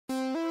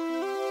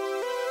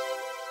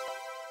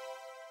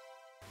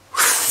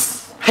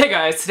Hey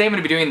guys, today I'm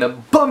going to be doing the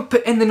Bump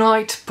in the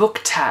Night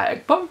book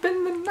tag. Bump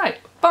in the Night.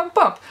 Bump,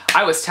 bump.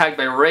 I was tagged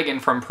by Regan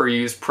from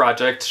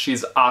PeruseProject.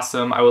 She's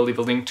awesome. I will leave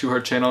a link to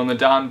her channel in the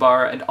down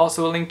bar and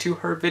also a link to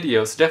her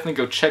video. So definitely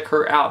go check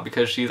her out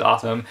because she's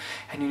awesome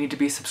and you need to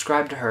be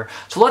subscribed to her.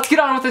 So let's get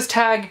on with this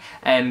tag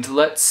and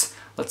let's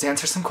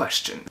answer some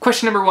questions.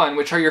 Question number 1,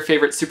 which are your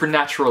favorite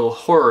supernatural,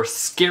 horror,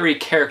 scary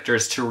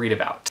characters to read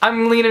about?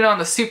 I'm leaning on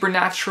the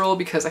supernatural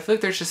because I feel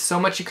like there's just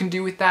so much you can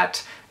do with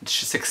that. It's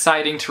just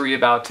exciting to read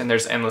about and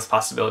there's endless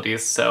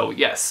possibilities, so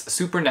yes,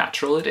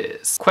 supernatural it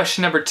is.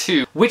 Question number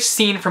 2, which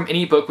scene from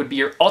any book would be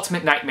your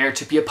ultimate nightmare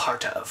to be a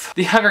part of?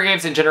 The Hunger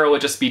Games in general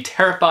would just be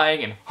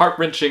terrifying and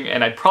heart-wrenching,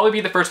 and I'd probably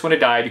be the first one to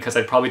die because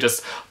I'd probably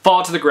just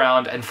fall to the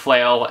ground and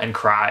flail and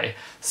cry.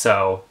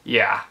 So,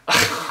 yeah.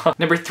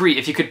 Number 3,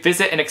 if you could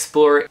visit and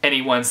explore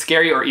any one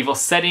scary or evil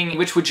setting,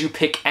 which would you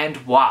pick and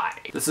why?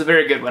 This is a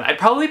very good one. I'd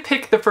probably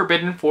pick the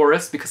Forbidden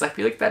Forest because I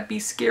feel like that'd be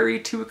scary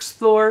to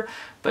explore,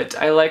 but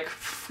I like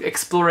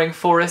exploring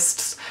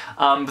forests.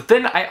 But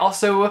then I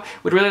also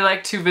would really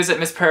like to visit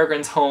Miss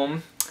Peregrine's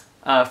home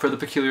for the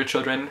Peculiar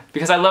Children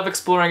because I love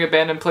exploring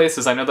abandoned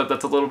places. I know that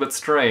that's a little bit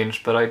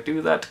strange, but I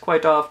do that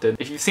quite often.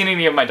 If you've seen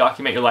any of my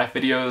Document Your Life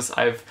videos,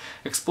 I've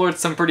explored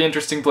some pretty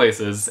interesting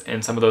places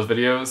in some of those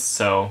videos,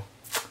 so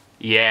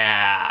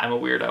yeah, I'm a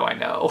weirdo, I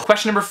know.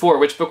 Question number 4,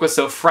 which book was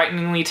so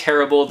frighteningly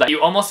terrible that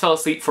you almost fell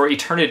asleep for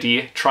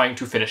eternity trying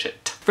to finish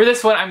it? For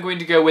this one, I'm going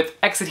to go with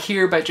Exit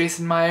Here by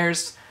Jason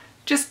Myers.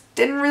 Just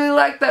didn't really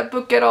like that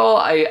book at all.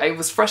 I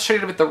was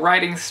frustrated with the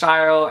writing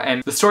style,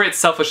 and the story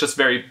itself was just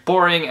very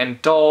boring and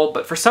dull,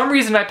 but for some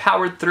reason I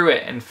powered through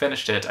it and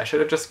finished it. I should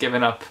have just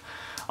given up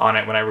on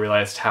it when I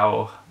realized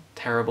how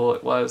terrible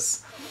it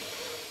was.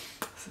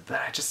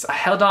 But I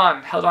held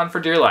on for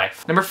dear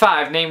life. Number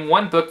 5, name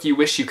one book you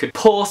wish you could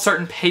pull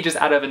certain pages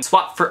out of and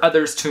swap for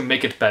others to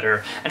make it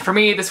better. And for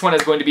me, this one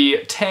is going to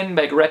be 10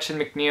 by Gretchen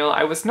McNeil.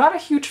 I was not a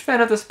huge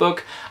fan of this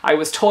book. I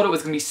was told it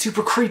was going to be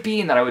super creepy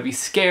and that I would be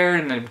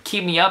scared and it would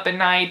keep me up at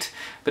night,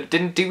 but it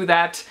didn't do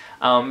that.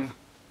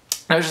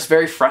 I was just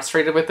very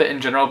frustrated with it in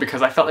general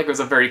because I felt like it was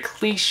a very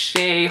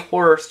cliche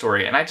horror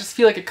story, and I just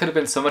feel like it could have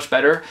been so much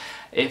better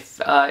if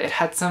it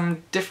had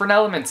some different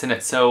elements in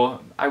it.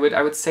 So I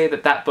would say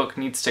that that book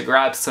needs to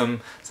grab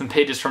some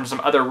pages from some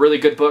other really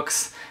good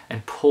books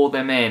and pull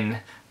them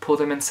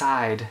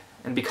inside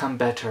and become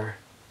better.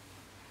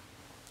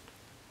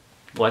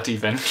 What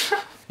even?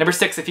 Number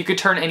 6, if you could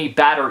turn any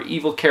bad or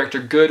evil character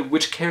good,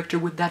 which character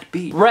would that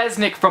be?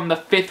 Resnick from The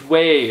Fifth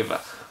Wave.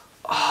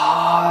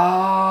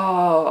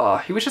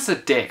 Oh, he was just a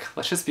dick.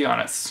 Let's just be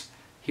honest.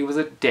 He was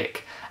a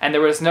dick. And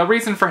there was no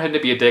reason for him to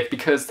be a dick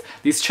because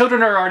these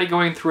children are already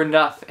going through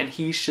enough and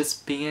he's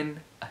just being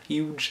a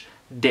huge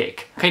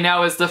dick. Okay,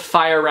 now is the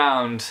fire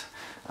round,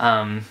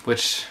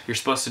 which you're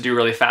supposed to do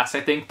really fast,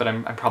 I think, but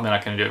I'm probably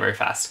not going to do it very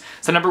fast.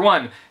 So number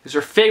 1 is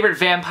your favorite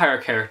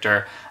vampire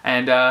character.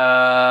 And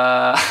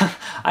I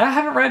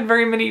haven't read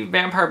very many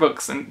vampire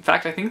books. In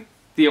fact, I think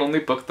the only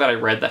book that I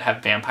read that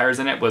had vampires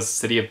in it was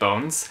City of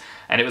Bones,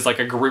 and it was like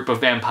a group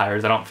of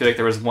vampires. I don't feel like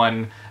there was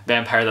one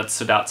vampire that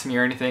stood out to me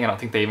or anything. I don't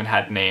think they even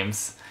had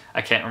names.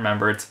 I can't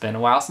remember. It's been a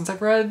while since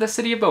I've read the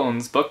City of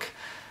Bones book.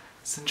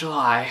 It's in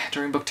July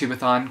during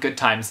Booktubeathon. Good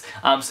times.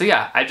 So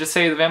yeah, I just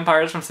say the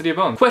vampires from City of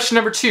Bones. Question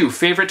number 2,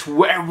 favorite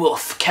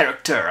werewolf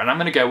character, and I'm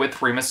gonna go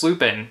with Remus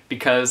Lupin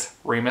because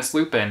Remus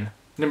Lupin.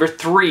 Number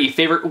 3,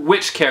 favorite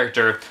witch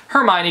character,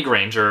 Hermione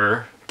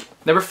Granger.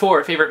 Number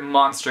 4, favorite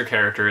monster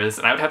characters,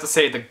 and I would have to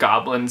say the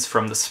goblins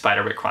from the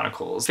Spiderwick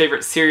Chronicles.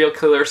 Favorite serial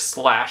killer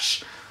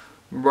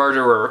 /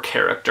 murderer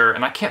character,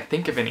 and I can't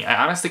think of any.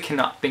 I honestly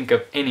cannot think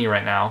of any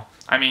right now.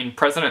 I mean,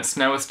 President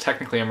Snow is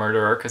technically a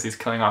murderer because he's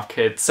killing off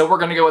kids, so we're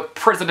gonna go with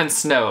President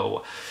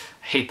Snow.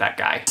 I hate that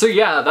guy. So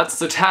yeah, that's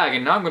the tag,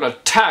 and now I'm gonna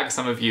tag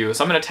some of you.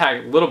 So I'm gonna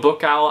tag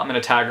LittleBookOwl, I'm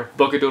gonna tag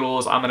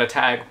Bookadoodles, I'm gonna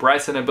tag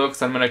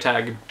Brysonandbooks, I'm gonna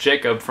tag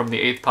Jacob from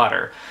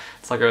TheEighthPotter.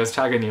 It's like I was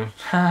tagging you.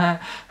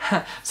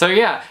 So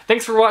yeah,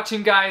 thanks for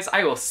watching guys.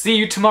 I will see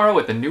you tomorrow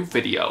with a new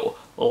video.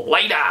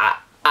 Later!